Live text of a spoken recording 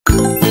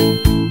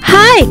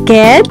Hi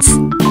kids!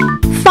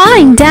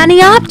 Find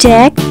any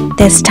object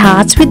that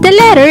starts with the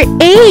letter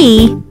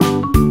A.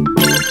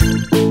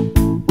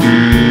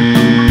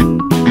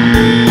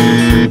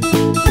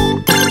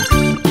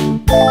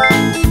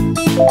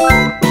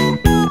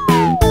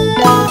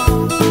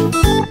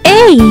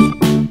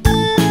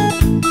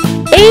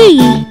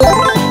 A.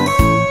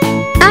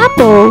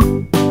 Apple.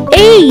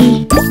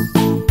 A.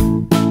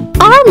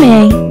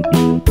 Army.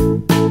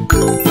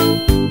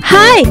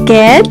 Hi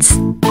kids!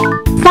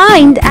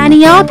 Find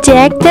any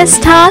object that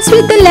starts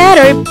with the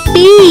letter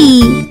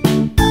B.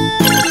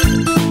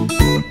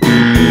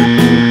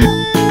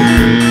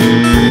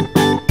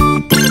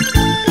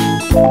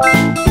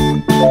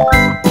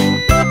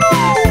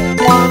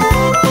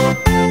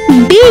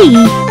 B.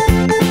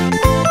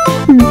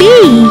 B.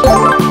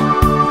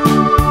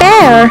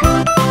 Bear.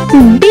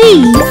 B.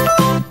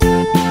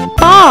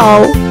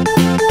 Ball.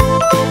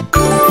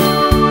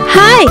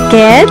 Hi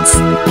kids!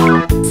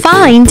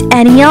 Find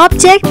any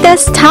object that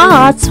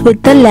starts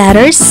with the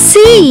letter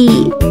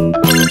C.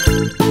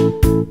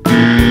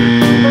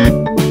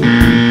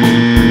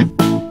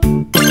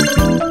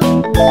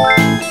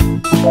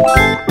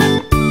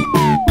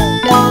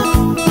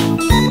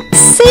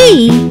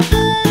 C.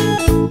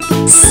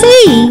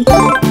 C.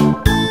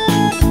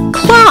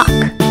 Clock.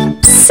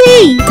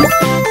 C.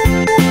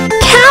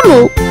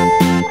 Camel.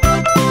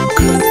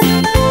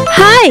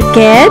 Hi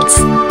kids!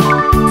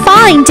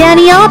 Find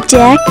any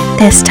object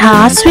that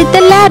starts with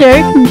the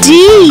letter D.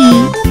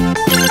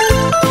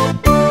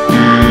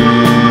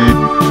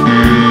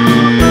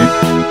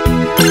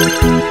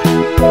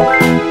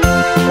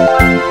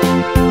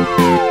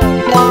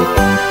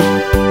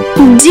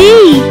 D.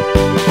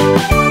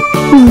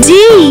 D.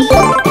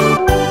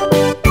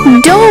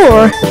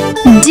 Door.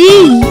 D.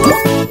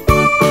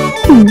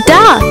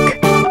 Duck.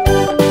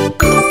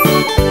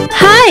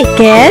 Hi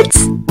kids!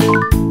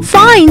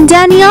 Find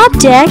any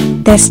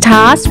object that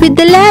starts with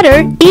the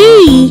letter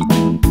E.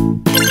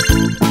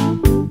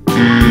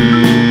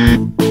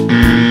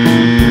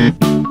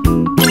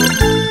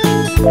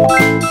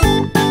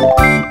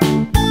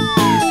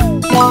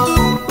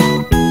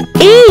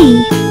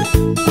 E.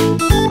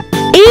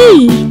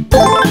 E.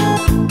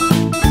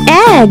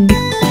 Egg.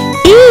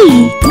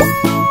 E.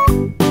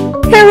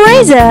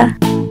 Eraser.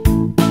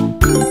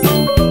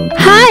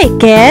 Hi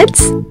kids!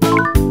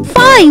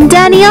 Find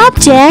any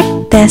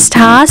object that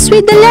starts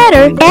with the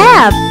letter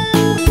F.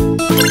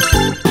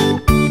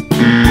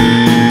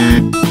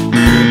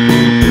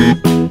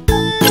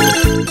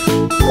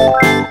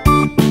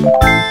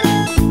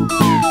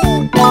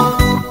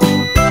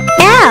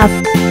 F.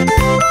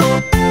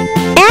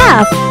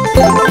 F.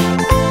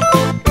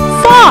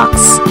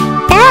 Fox.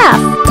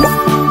 F.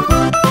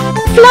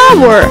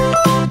 Flower.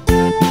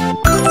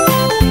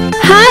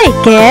 Hi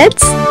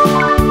kids!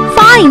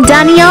 Find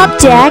any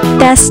object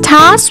that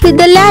starts with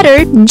the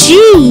letter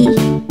G.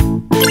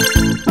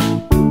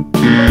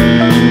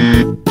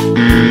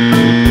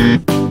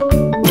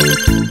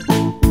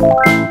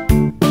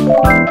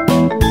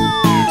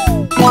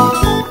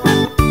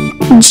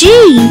 G.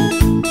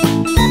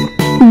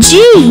 G.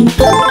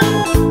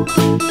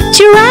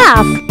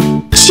 Giraffe.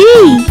 G.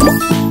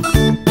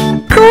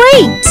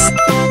 Grapes.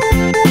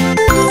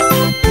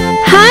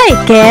 Hi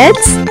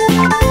kids!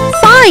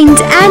 Find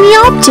any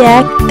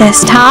object that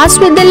starts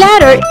with the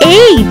letter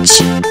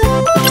H.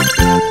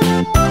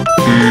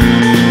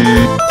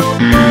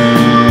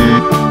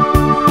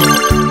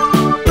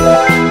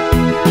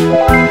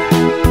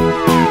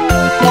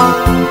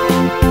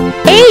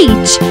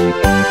 H.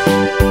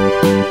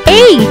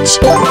 H.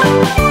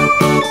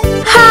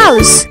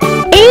 House.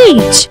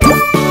 H.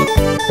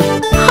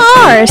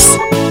 Horse.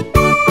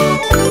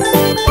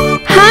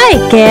 Hi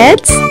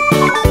kids!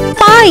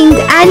 Find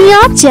any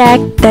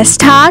object that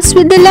starts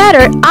with the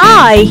letter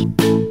I.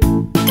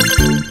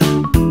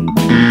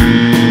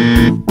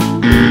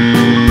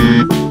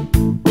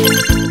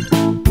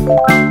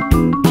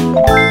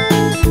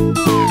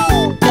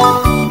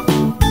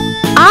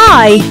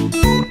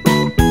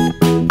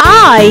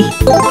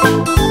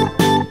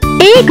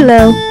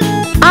 Igloo.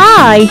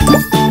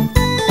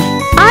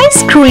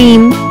 Ice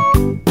cream.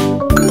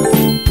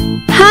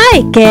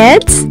 Hi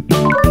kids!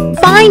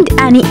 Find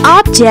any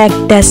object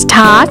that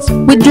starts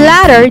with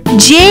letter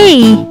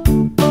J.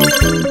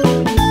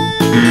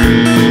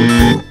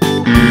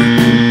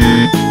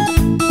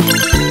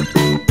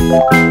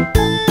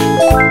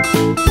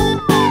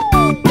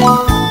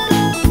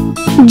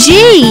 G.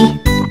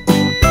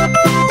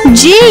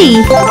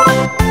 G.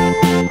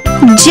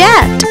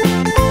 Jet.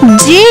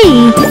 G.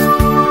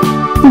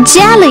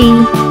 Jelly.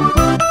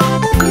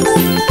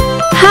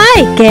 Hi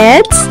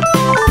kids!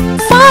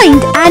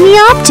 Find any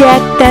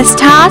object that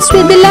starts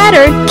with the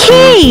letter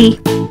K.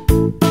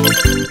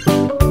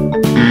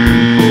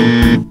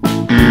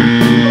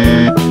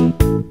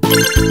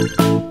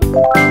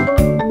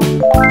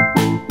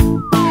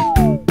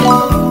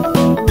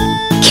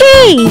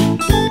 Key.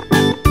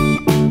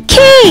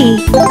 Key.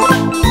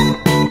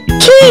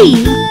 Key.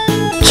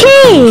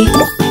 Key.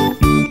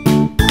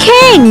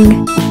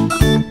 King.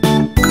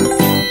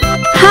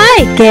 Hi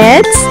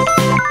kids!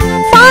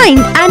 Find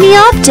an any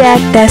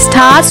object that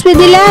starts with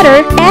the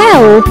letter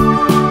L.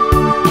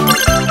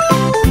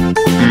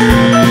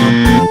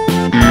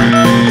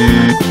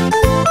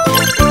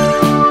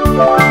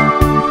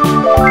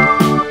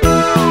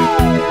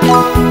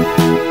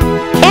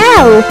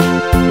 L.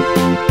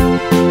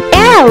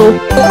 L.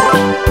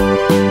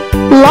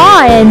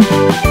 Lion.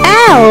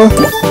 L.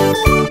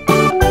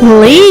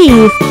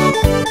 Leaf.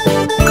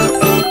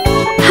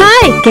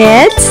 Hi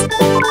kids!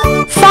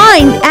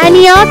 Find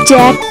any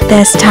object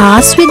that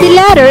starts with the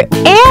letter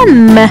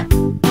M.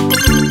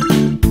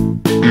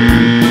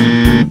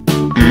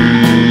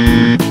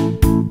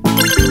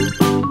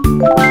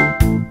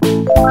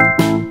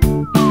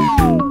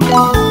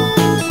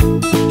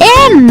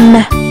 M.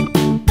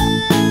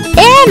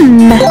 M.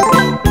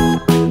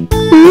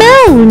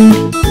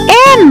 Moon.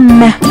 M.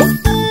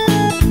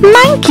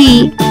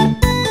 Monkey.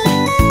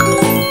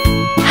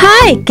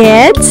 Hi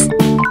kids!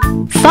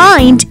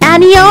 Find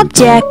any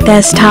object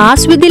that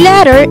starts with the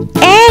letter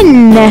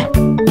N.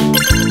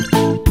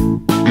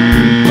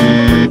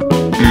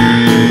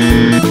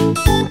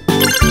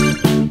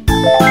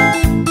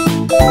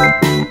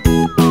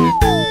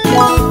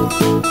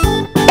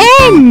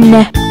 N.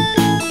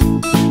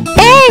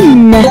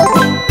 N.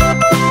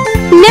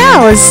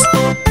 Nose.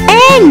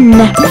 N.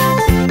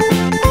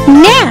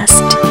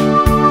 Nest.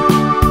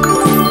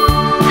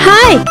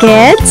 Hi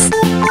kids!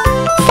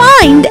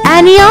 Find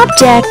any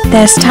object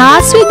that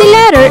starts with the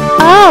letter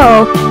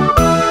O.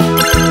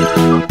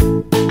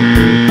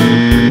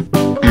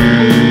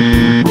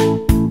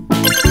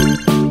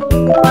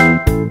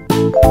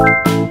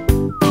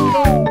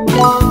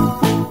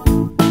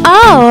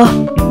 O.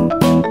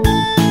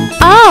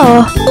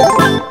 O.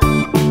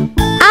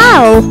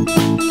 Owl.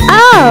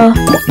 O.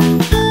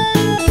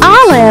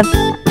 Olive.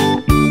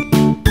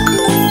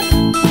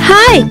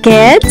 Hi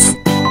kids!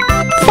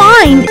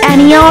 Find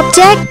any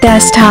object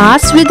that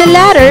starts with the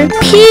letter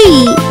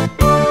P.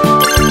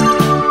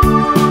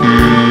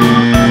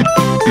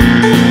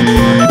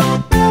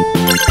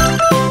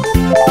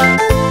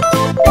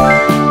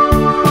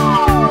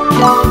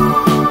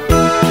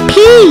 P.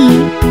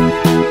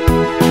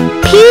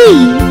 P.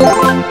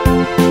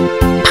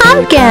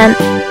 Pumpkin.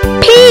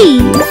 P.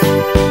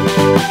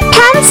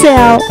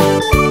 Pencil.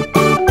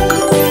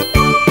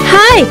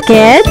 Hi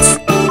kids!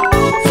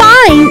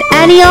 Find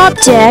any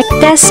object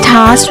that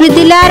starts with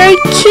the letter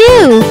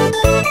Q.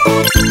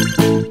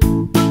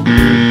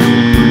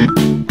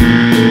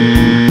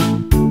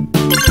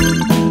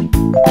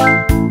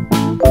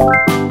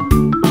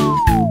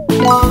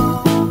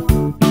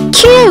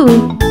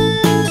 Q.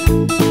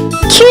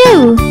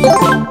 Q.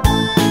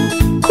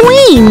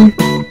 Queen.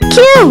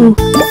 Q.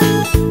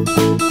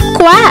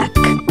 Quack.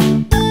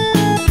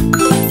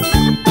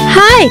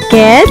 Hi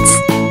kids!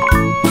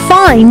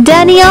 Find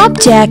any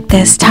object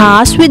that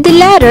starts with the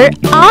letter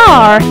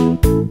R.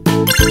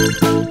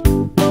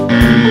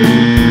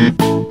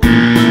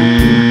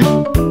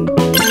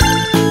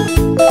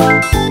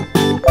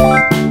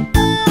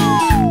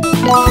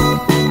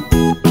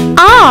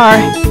 R.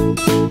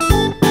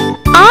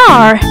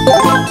 R.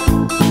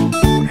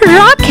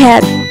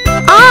 Rocket.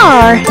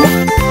 R.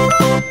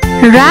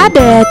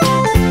 Rabbit.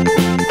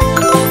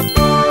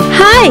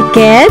 Hi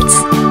kids!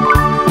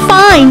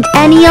 Find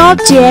any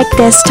object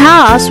that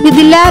starts with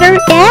the letter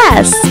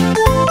S.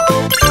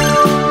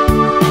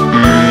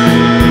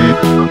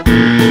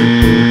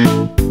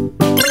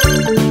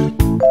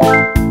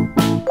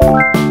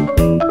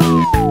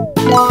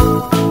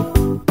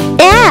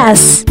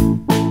 S.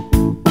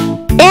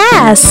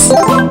 S.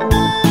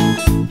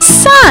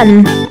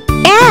 Sun.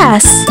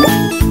 S.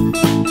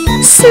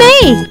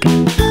 Snake.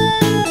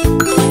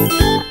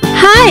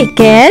 Hi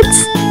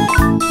kids!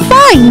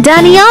 Find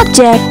any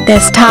object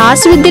that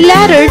starts with the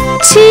letter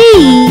T.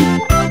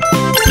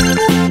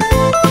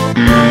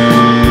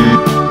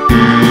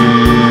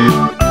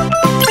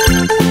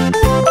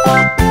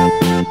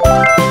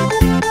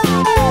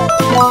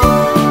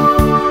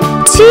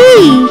 T.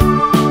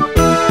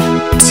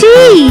 T.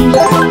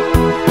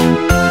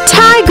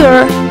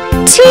 Tiger.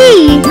 T.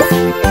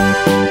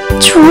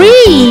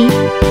 Tree.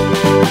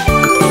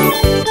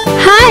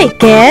 Hi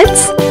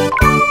kids!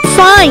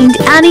 Find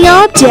any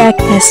object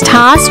that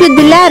starts with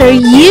the letter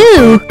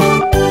U.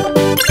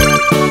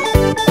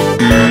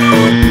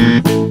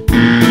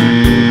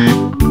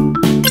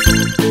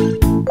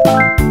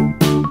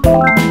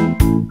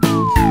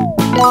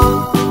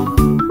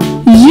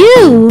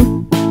 U.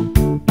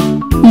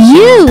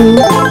 U.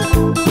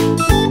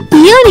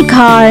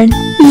 Unicorn.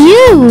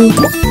 U.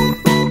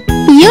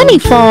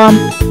 Uniform.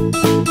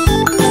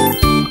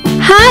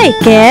 Hi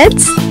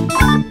kids!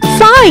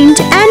 Find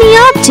any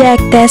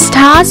object that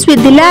starts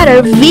with the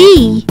letter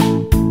V.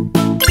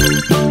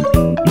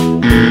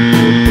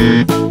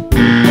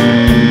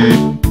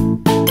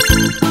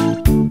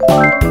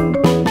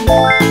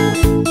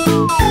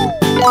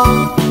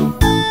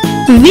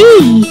 V.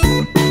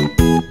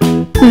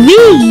 V.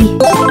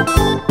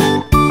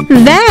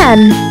 Van.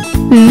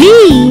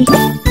 V.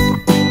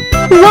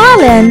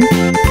 Violin.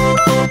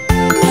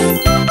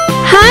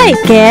 Hi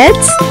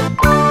kids!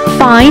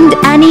 Find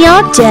any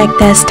object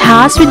that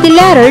starts with the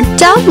letter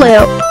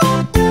W.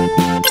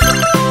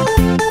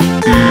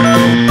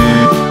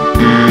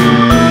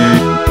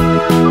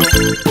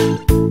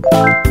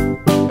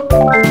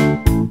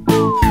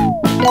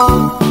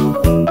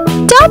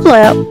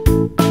 W.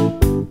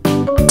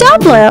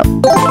 W.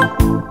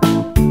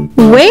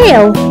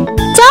 Wheel.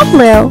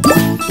 W.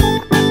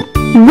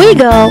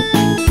 Wiggle.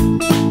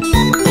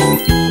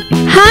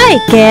 Hi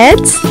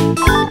kids!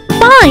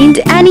 Find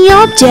any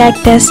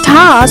object that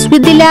starts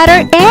with the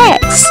letter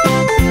X.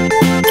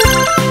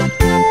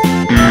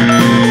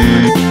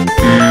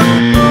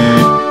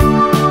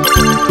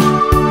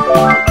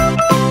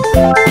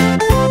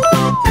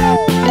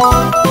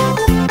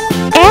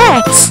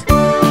 X.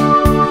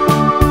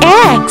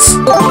 X.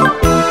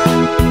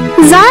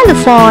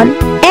 Xylophone.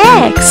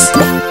 X.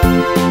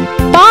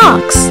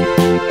 Box.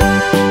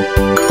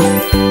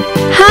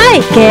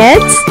 Hi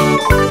kids!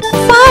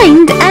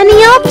 Find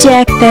any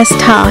object that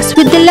starts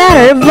with the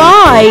letter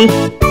Y.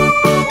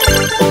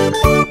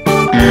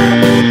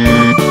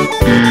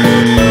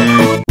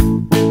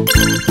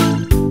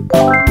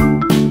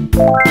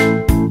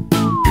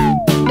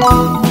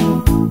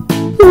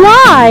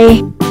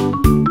 Y.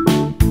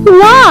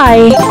 Y.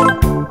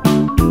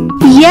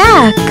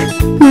 Yak.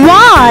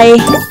 Y.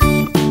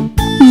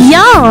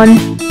 Yawn.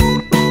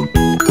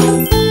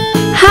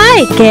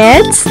 Hi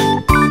kids!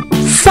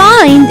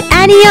 Find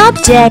any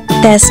object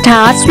that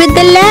starts with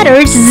the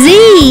letter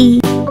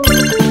Z.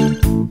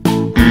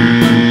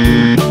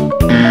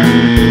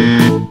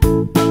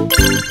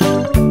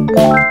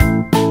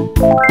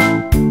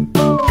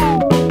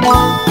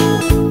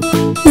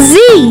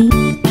 Z.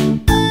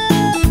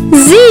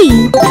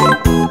 Z.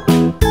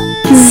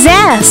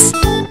 Zest.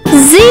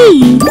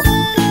 Z.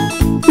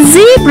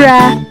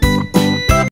 Zebra.